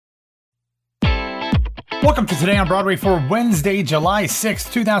Welcome to Today on Broadway for Wednesday, July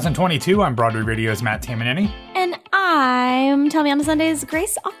 6th, 2022. I'm Broadway Radio's Matt Tamanini. And I'm Tell Me on Sunday's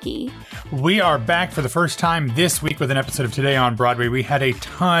Grace Aki. We are back for the first time this week with an episode of Today on Broadway. We had a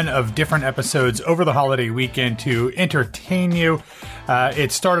ton of different episodes over the holiday weekend to entertain you.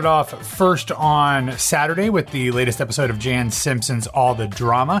 It started off first on Saturday with the latest episode of Jan Simpson's All the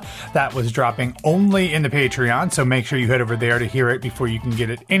Drama. That was dropping only in the Patreon, so make sure you head over there to hear it before you can get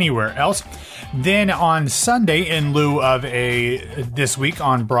it anywhere else. Then on Sunday, in lieu of This Week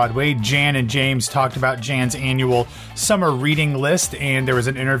on Broadway, Jan and James talked about Jan's annual summer reading list, and there was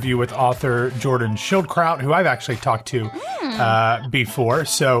an interview with author Jordan Schildkraut, who I've actually talked to before,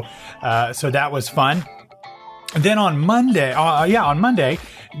 so that was fun. Then on Monday,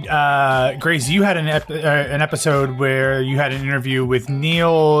 Grace, you had an episode where you had an interview with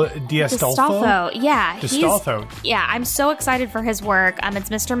Neil D'Astolfo. Yeah, I'm so excited for his work. It's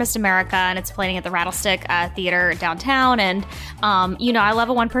Mr. Miss America, and it's playing at the Rattlestick Theater downtown. And I love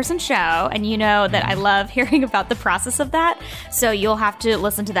a one-person show, and you know that I love hearing about the process of that. So you'll have to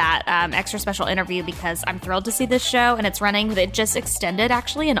listen to that extra special interview because I'm thrilled to see this show, and it's running. It just extended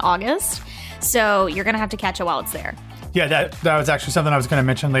actually in August. So you're going to have to catch it while it's there. Yeah, that was actually something I was going to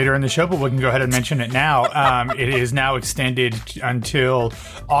mention later in the show, but we can go ahead and mention it now. It is now extended until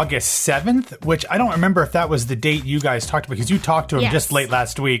August 7th, which I don't remember if that was the date you guys talked about, because you talked to him just late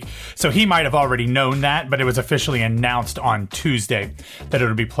last week. So he might have already known that, but it was officially announced on Tuesday that it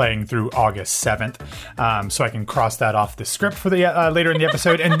would be playing through August 7th. So I can cross that off the script for the later in the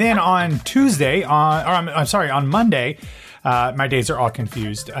episode. And then on Tuesday, on Monday, my days are all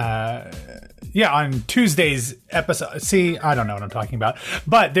confused. On Tuesday's episode, I don't know what I'm talking about,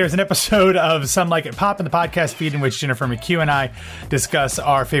 but there's an episode of Some Like It Pop in the podcast feed in which Jennifer McHugh and I discuss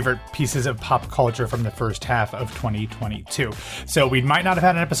our favorite pieces of pop culture from the first half of 2022. So we might not have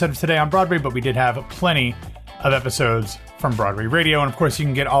had an episode of Today on Broadway, but we did have plenty of episodes from Broadway Radio. And of course, you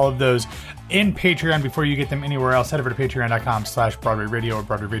can get all of those in Patreon before you get them anywhere else. Head over to patreon.com/Broadway Radio or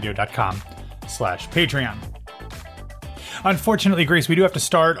BroadwayRadio.com/Patreon. Unfortunately, Grace, we do have to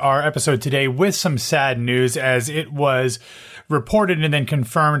start our episode today with some sad news, as it was reported and then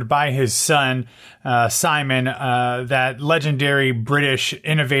confirmed by his son, Simon, that legendary British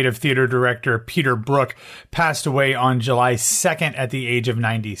innovative theater director Peter Brook passed away on July 2nd at the age of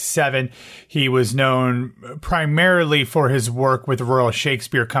 97. He was known primarily for his work with the Royal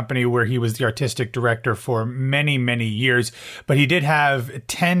Shakespeare Company, where he was the artistic director for many, many years. But he did have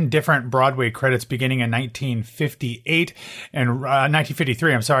 10 different Broadway credits beginning in 1953, and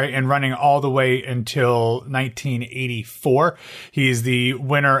running all the way until 1984. He's the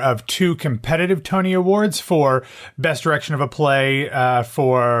winner of 2 competitive Tony Awards for Best Direction of a Play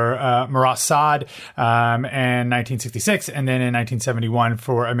for Marat Sade in 1966, and then in 1971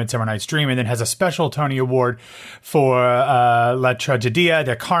 for A Midsummer Night's Dream, and then has a special Tony Award for La Tragedia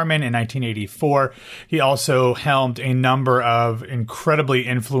de Carmen in 1984. He also helmed a number of incredibly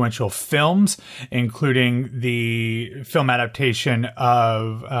influential films, including the film adaptation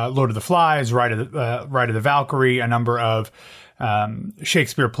of Lord of the Flies, Ride of the Valkyrie, a number of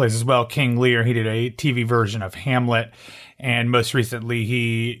Shakespeare plays as well. King Lear, he did a TV version of Hamlet, and most recently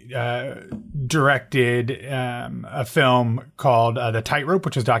he directed a film called The Tightrope,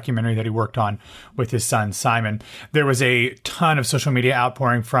 which is a documentary that he worked on with his son Simon. There was a ton of social media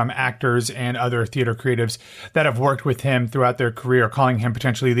outpouring from actors and other theater creatives that have worked with him throughout their career, calling him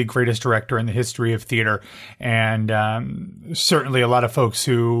potentially the greatest director in the history of theater, and certainly a lot of folks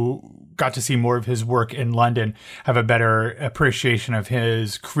who got to see more of his work in London have a better appreciation of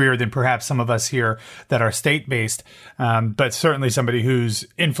his career than perhaps some of us here that are state-based, but certainly somebody whose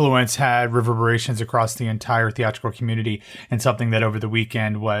influence had reverberations across the entire theatrical community, and something that over the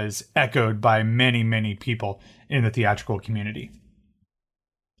weekend was echoed by many, many people in the theatrical community.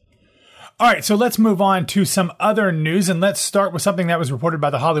 All right, so let's move on to some other news, and let's start with something that was reported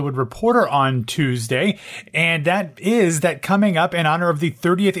by The Hollywood Reporter on Tuesday, and that is that coming up in honor of the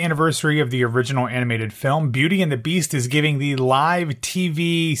 30th anniversary of the original animated film, Beauty and the Beast is giving the live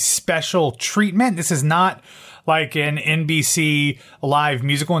TV special treatment. This is not like an NBC live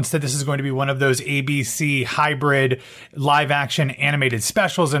musical. Instead, this is going to be one of those ABC hybrid live action animated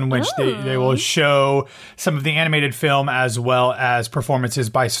specials in which they will show some of the animated film as well as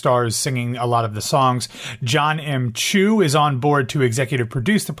performances by stars singing a lot of the songs. John M. Chu is on board to executive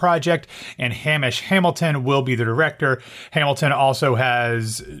produce the project, and Hamish Hamilton will be the director. Hamilton also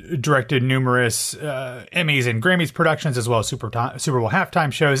has directed numerous Emmys and Grammys productions, as well as Super Bowl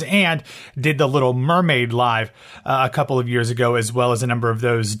halftime shows, and did The Little Mermaid live a couple of years ago, as well as a number of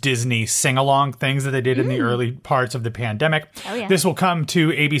those Disney sing-along things that they did in the early parts of the pandemic. Oh, yeah. This will come to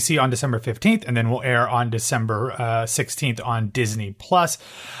ABC on December 15th, and then will air on December 16th on Disney+.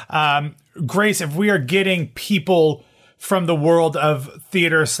 Grace, if we are getting people from the world of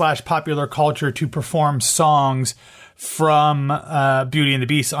theater / popular culture to perform songs from Beauty and the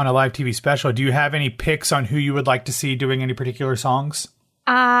Beast on a live TV special, do you have any picks on who you would like to see doing any particular songs?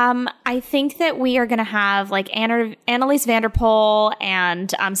 I think that we are going to have like Annalise Vanderpool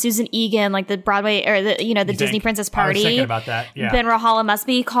and Susan Egan, like the Broadway or the Disney Princess Party. I was thinking about that. Yeah. Ben Rahala must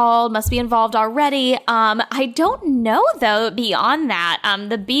be involved already. I don't know though. Beyond that,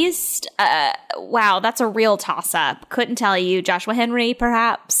 the Beast. Wow, that's a real toss up. Couldn't tell you. Joshua Henry,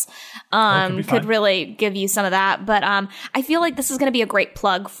 perhaps. Could really give you some of that. But I feel like this is going to be a great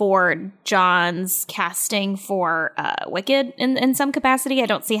plug for John's casting for Wicked in some capacity. I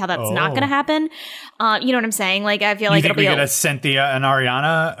don't see how that's not going to happen. You know what I'm saying? Like, I feel like it'll be get a Cynthia and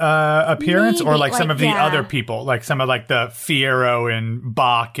Ariana appearance, maybe, or like some of the other people, like some of like the Fierro and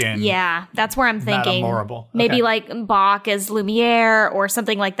Bach and that's where I'm thinking. Okay. Maybe like Bach as Lumiere or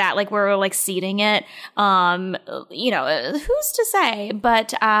something like that. Like where we're like seeding it. Who's to say?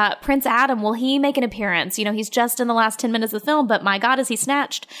 But Prince Adam, will he make an appearance? You know, he's just in the last 10 minutes of the film, but my God, is he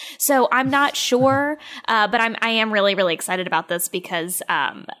snatched? So I'm not sure, but I am really, really excited about this because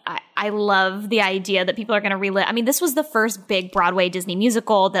I love the idea that people are going to relive. I mean, this was the first big Broadway Disney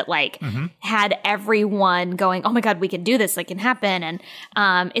musical that had everyone going, oh my God, we can do this. It can happen.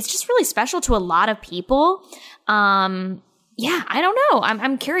 And it's just really special to a lot of people. Yeah, I don't know.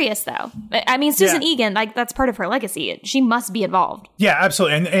 I'm curious though. I mean, Susan Egan, like that's part of her legacy. She must be involved. Yeah,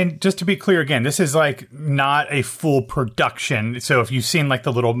 absolutely. And just to be clear again, this is like not a full production. So if you've seen like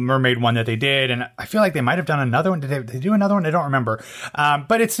the Little Mermaid one that they did, and I feel like they might have done another one. Did they do another one? I don't remember.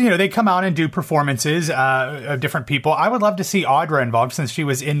 But it's, they come out and do performances of different people. I would love to see Audra involved since she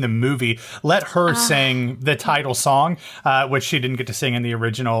was in the movie. Let her sing the title song, which she didn't get to sing in the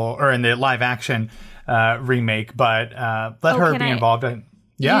original or in the live action remake, but let her be involved.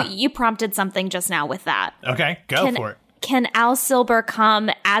 You prompted something just now with that. Okay, go for it. Can Al Silber come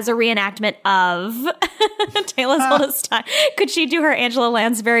as a reenactment of Tale as Old as Time? Could she do her Angela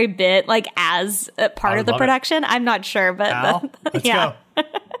Lansbury bit like as a part of the production? I'm not sure, but Al, let's go.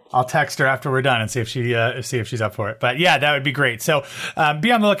 I'll text her after we're done and see if she's up for it. But yeah, that would be great. So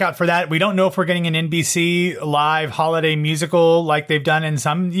be on the lookout for that. We don't know if we're getting an NBC live holiday musical like they've done in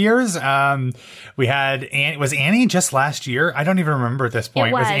some years. We had was Annie just last year? I don't even remember at this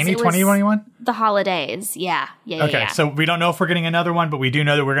point. Was Annie 2021? The holidays. Yeah. Okay, so we don't know if we're getting another one, but we do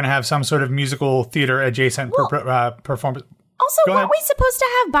know that we're going to have some sort of musical theater adjacent performance. Also, weren't we supposed to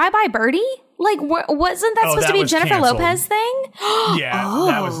have Bye Bye Birdie? Like, wasn't that supposed to be a Jennifer Lopez thing?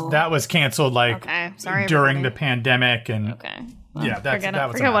 Yeah, that was canceled during the pandemic. And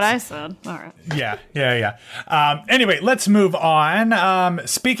forget what I said. All right. Yeah. Anyway, let's move on.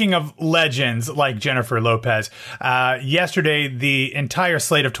 Speaking of legends like Jennifer Lopez, yesterday the entire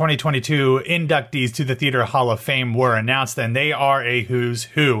slate of 2022 inductees to the Theater Hall of Fame were announced, and they are a who's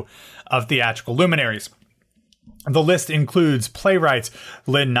who of theatrical luminaries. The list includes playwrights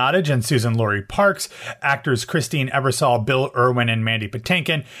Lynn Nottage and Susan Laurie Parks, actors Christine Ebersol, Bill Irwin, and Mandy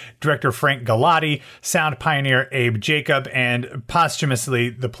Patinkin, director Frank Galati, sound pioneer Abe Jacob, and posthumously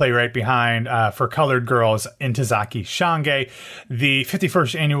the playwright behind For Colored Girls, Intozaki Shange. The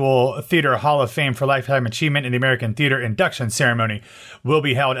 51st Annual Theater Hall of Fame for Lifetime Achievement in the American Theater induction ceremony will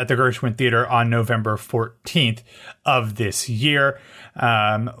be held at the Gershwin Theater on November 14th of this year.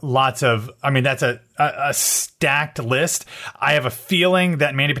 That's a stacked list. I have a feeling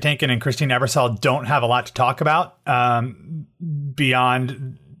that Mandy Patinkin and Christine Ebersol don't have a lot to talk about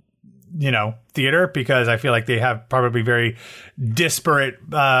beyond, theater, because I feel like they have probably very disparate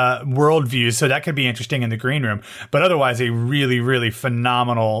worldviews. So that could be interesting in the green room. But otherwise, a really, really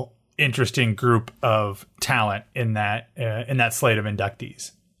phenomenal, interesting group of talent in that slate of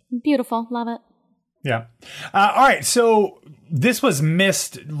inductees. Beautiful. Love it. Yeah. All right. So this was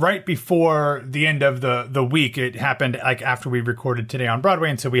missed right before the end of the week. It happened like after we recorded today on Broadway,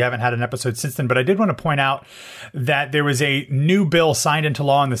 and so we haven't had an episode since then. But I did want to point out that there was a new bill signed into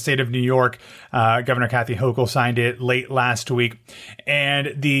law in the state of New York. Governor Kathy Hochul signed it late last week,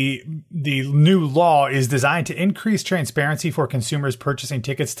 and the new law is designed to increase transparency for consumers purchasing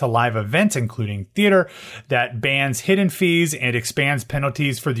tickets to live events, including theater, that bans hidden fees and expands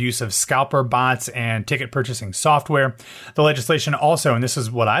penalties for the use of scalper bots and and ticket purchasing software. The legislation also, and this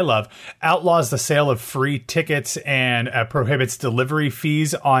is what I love, outlaws the sale of free tickets and prohibits delivery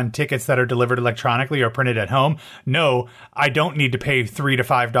fees on tickets that are delivered electronically or printed at home. No, I don't need to pay $3 to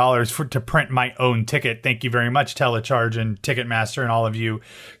 $5 to print my own ticket. Thank you very much, Telecharge and Ticketmaster and all of you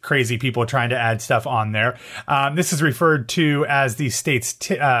crazy people trying to add stuff on there. This is referred to as the state's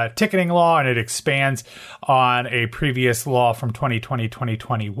ticketing law, and it expands on a previous law from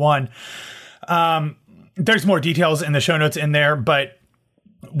 2020-2021. There's more details in the show notes in there, but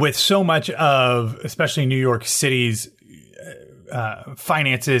with so much of, especially New York City's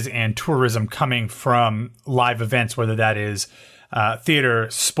finances and tourism coming from live events, whether that is theater,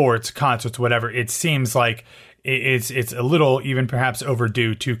 sports, concerts, whatever, it seems like it's a little even perhaps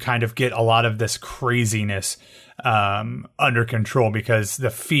overdue to kind of get a lot of this craziness under control, because the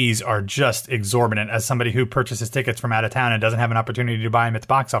fees are just exorbitant. As somebody who purchases tickets from out of town and doesn't have an opportunity to buy them at the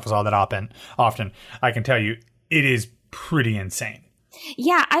box office all that often, I can tell you it is pretty insane.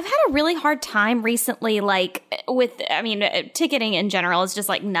 Yeah, I've had a really hard time recently, ticketing in general is just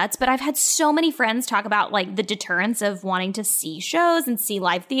like nuts, but I've had so many friends talk about like the deterrence of wanting to see shows and see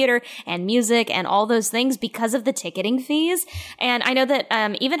live theater and music and all those things because of the ticketing fees. And I know that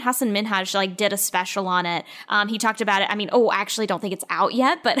even Hassan Minhaj did a special on it. He talked about it. I actually don't think it's out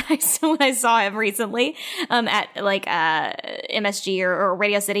yet, but when I saw him recently at MSG or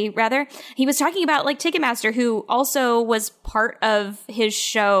Radio City rather, he was talking about like Ticketmaster, who also was part of his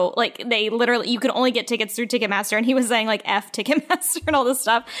show. Like they literally, you could only get tickets through Ticketmaster, and he was saying like F Ticketmaster and all this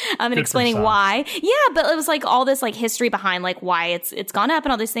stuff, and explaining why. Yeah, but it was like all this like history behind like why it's gone up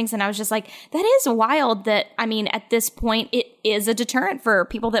and all these things, and I was just like, that is wild. That at this point, it is a deterrent for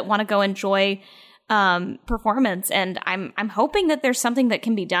people that want to go enjoy performance, and I'm hoping that there's something that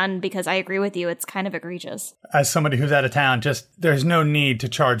can be done, because I agree with you, it's kind of egregious. As somebody who's out of town, there's no need to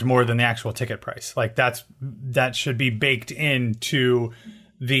charge more than the actual ticket price. Like that should be baked into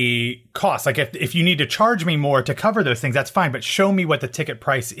the cost. Like if you need to charge me more to cover those things, that's fine, but show me what the ticket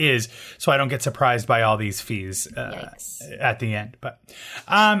price is so I don't get surprised by all these fees at the end. But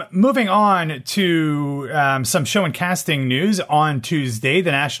moving on to some show and casting news. On Tuesday, the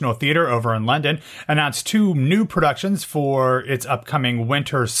National Theatre over in London announced 2 new productions for its upcoming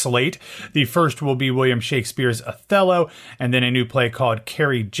winter slate. The first will be William Shakespeare's Othello, and then a new play called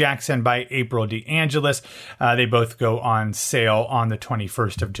Carrie Jackson by April DeAngelis. They both go on sale on the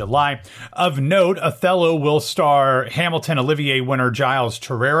 21st of July. Of note, Othello will star Hamilton Olivier winner Giles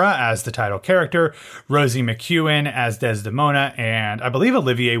Terera as the title character, Rosie McEwen as Desdemona, and I believe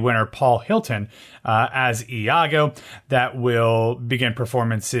Olivier winner Paul Hilton as Iago. That will begin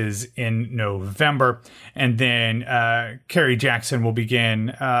performances in November. And then Carrie Jackson will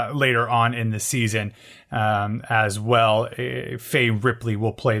begin later on in the season as well. Faye Ripley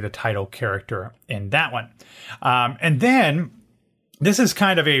will play the title character in that one. And then this is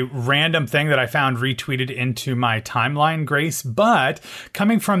kind of a random thing that I found retweeted into my timeline, Grace, but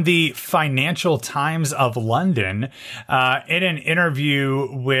coming from the Financial Times of London, in an interview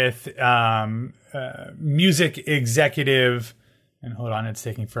with music executive, and hold on, it's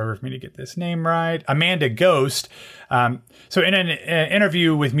taking forever for me to get this name right, Amanda Ghost. So in an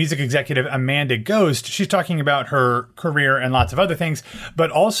interview with music executive Amanda Ghost, she's talking about her career and lots of other things,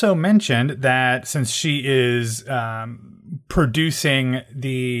 but also mentioned that since she is producing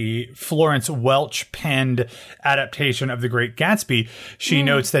the Florence Welch penned adaptation of The Great Gatsby, she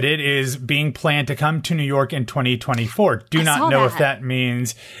notes that it is being planned to come to New York in 2024. Do not know if that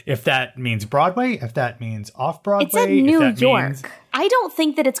means Broadway, if that means off Broadway. It's in New York. I don't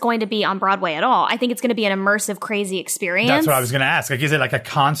think that it's going to be on Broadway at all. I think it's going to be an immersive, crazy experience. That's what I was going to ask. Like, is it like a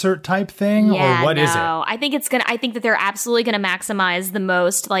concert type thing, or what is it? I think I think that they're absolutely going to maximize the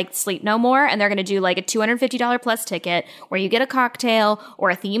most, like Sleep No More, and they're going to do like a $250 plus ticket where you get a cocktail or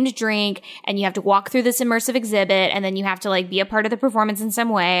a themed drink, and you have to walk through this immersive exhibit, and then you have to like be a part of the performance in some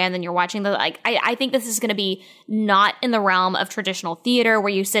way, and then you're watching I think this is going to be not in the realm of traditional theater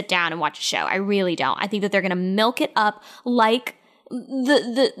where you sit down and watch a show. I really don't. I think that they're going to milk it up like have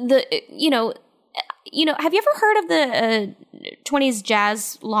you ever heard of the 20s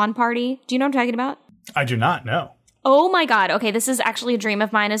jazz lawn party? Do you know what I'm talking about? I do not know. Oh my God. Okay. This is actually a dream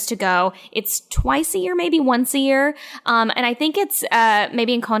of mine, is to go. It's twice a year, maybe once a year. And I think it's,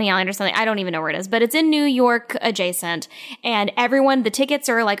 maybe in Coney Island or something. I don't even know where it is, but it's in New York adjacent. And the tickets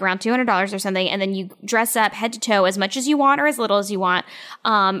are like around $200 or something. And then you dress up head to toe as much as you want or as little as you want,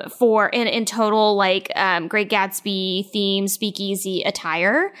 for in total, like, Great Gatsby theme speakeasy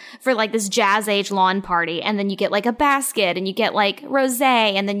attire for like this jazz age lawn party. And then you get like a basket and you get like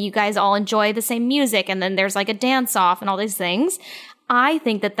rosé, and then you guys all enjoy the same music. And then there's like a dance off and all these things. I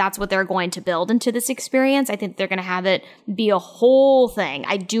think that that's what they're going to build into this experience. I think they're going to have it be a whole thing.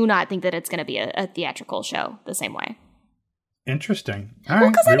 I do not think that it's going to be a theatrical show the same way. Interesting.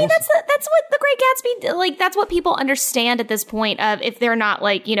 Well, because I mean, that's what The Great Gatsby, like, that's what people understand at this point of if they're not,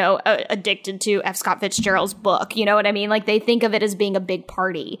 like, you know, addicted to F. Scott Fitzgerald's book, you know what I mean? Like, they think of it as being a big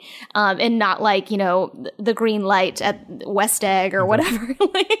party, and not like, you know, the green light at West Egg or whatever.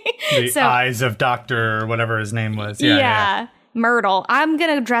 The eyes of Dr. whatever his name was. Yeah. Myrtle. I'm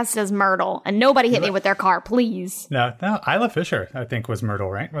going to dress as Myrtle, and nobody hit me with their car, please. No, Isla Fisher, I think, was Myrtle,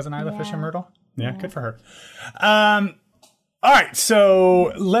 right? Wasn't Isla Fisher Myrtle? Yeah, good for her. All right,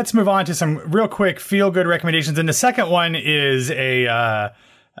 so let's move on to some real quick feel-good recommendations. And the second one is a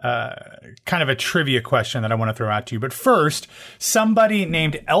kind of a trivia question that I want to throw out to you. But first, somebody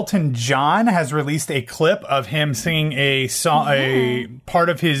named Elton John has released a clip of him singing a song, a part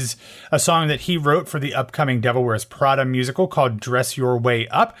of a song that he wrote for the upcoming Devil Wears Prada musical called Dress Your Way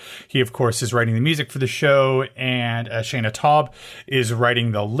Up. He, of course, is writing the music for the show, and Shayna Taub is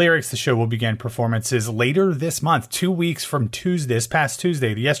writing the lyrics. The show will begin performances later this month, 2 weeks from this past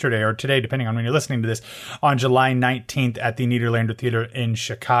Tuesday, yesterday or today, depending on when you're listening to this, on July 19th at the Nederlander Theater in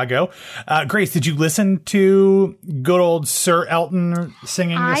Chicago. Grace, did you listen to good old Sir Elton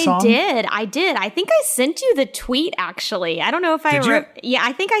singing the song? I did. I think I sent you the tweet, actually. I don't know if yeah,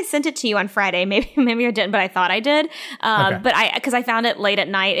 I think I sent it to you on Friday. Maybe I didn't, but I thought I did. Okay. But because I found it late at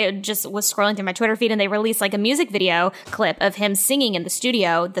night, it just was scrolling through my Twitter feed, and they released like a music video clip of him singing in the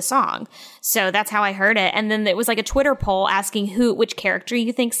studio the song. So that's how I heard it. And then it was like a Twitter poll asking which character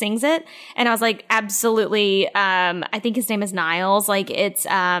you think sings it. And I was like, absolutely. I think his name is Niles. Like it's,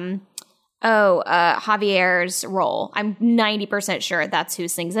 Javier's role. I'm 90% sure that's who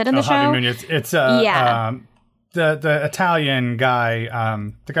sings it in the show. Javier Munoz. It's the Italian guy,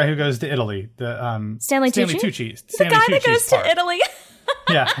 the guy who goes to Italy. The Stanley Tucci. The guy that goes to Italy.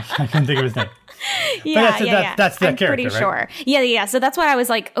 Yeah, I couldn't think of his name. That's the character, pretty sure. Right? Yeah. So that's why I was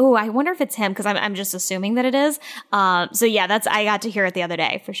like, oh, I wonder if it's him, because I'm just assuming that it is. So yeah, I got to hear it the other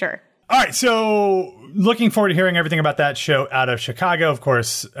day for sure. All right, so looking forward to hearing everything about that show out of Chicago. Of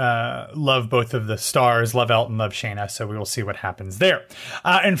course, love both of the stars, love Elton, love Shayna, so we will see what happens there.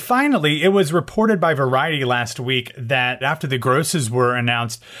 And finally, it was reported by Variety last week that after the grosses were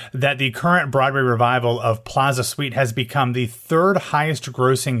announced, that the current Broadway revival of Plaza Suite has become the third highest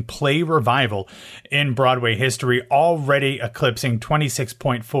grossing play revival in Broadway history, already eclipsing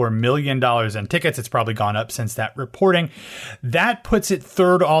 $26.4 million in tickets. It's probably gone up since that reporting. That puts it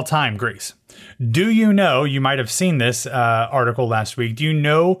third all time. Grace, do you know, you might have seen this article last week, do you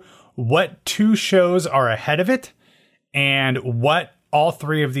know what two shows are ahead of it and what all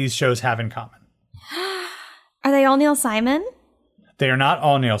three of these shows have in common? Are they all Neil Simon? They are not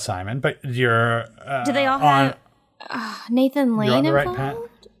all Neil Simon, but you're... do they all have Nathan Lane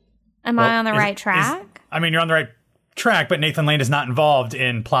involved? Am I on the right track? You're on the right track, but Nathan Lane is not involved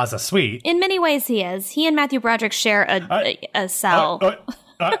in Plaza Suite. In many ways he is. He and Matthew Broderick share a cell.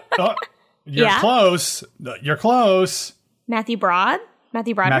 You're close. You're close. Matthew Broderick?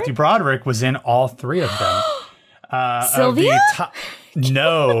 Matthew Broderick was in all three of them. Sylvia?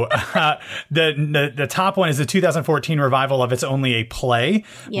 No. The top one is the 2014 revival of It's Only a Play,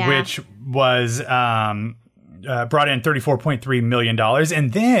 which was brought in $34.3 million.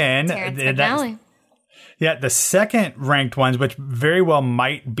 And then... the second ranked ones, which very well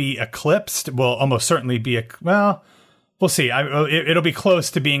might be eclipsed, will almost certainly be... We'll see. It'll be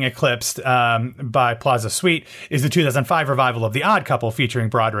close to being eclipsed by Plaza Suite, is the 2005 revival of The Odd Couple featuring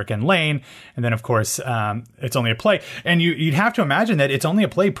Broderick and Lane. And then, of course, It's Only a Play. And you'd have to imagine that It's Only a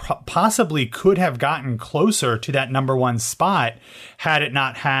Play possibly could have gotten closer to that number one spot had it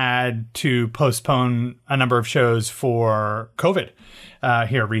not had to postpone a number of shows for COVID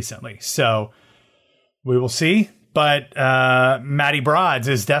here recently. So we will see. But Maddie Broads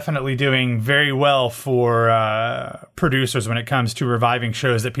is definitely doing very well for producers when it comes to reviving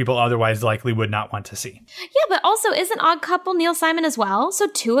shows that people otherwise likely would not want to see. Yeah, but also isn't Odd Couple Neil Simon as well? So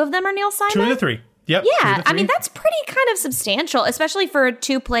two of them are Neil Simon? Two of the three. Yep. Yeah, that's pretty kind of substantial, especially for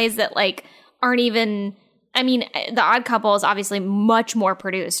two plays that aren't even... The Odd Couple is obviously much more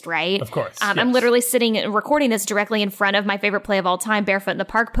produced, right? Of course. Yes. I'm literally sitting and recording this directly in front of my favorite play of all time, Barefoot in the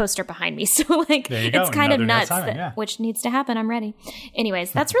Park poster behind me. So, it's kind of nuts, which needs to happen. I'm ready.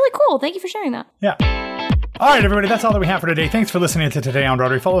 Anyways, that's really cool. Thank you for sharing that. Yeah. All right, everybody, that's all that we have for today. Thanks for listening to Today on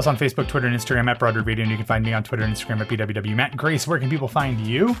Broadway. Follow us on Facebook, Twitter, and Instagram at Broadway Radio, and you can find me on Twitter and Instagram at BWWMatt. Grace, where can people find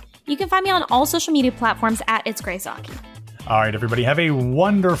you? You can find me on all social media platforms at It's Grace Aki. All right, everybody, have a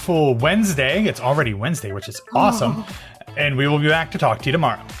wonderful Wednesday. It's already Wednesday, which is awesome. And we will be back to talk to you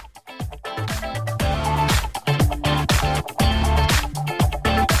tomorrow.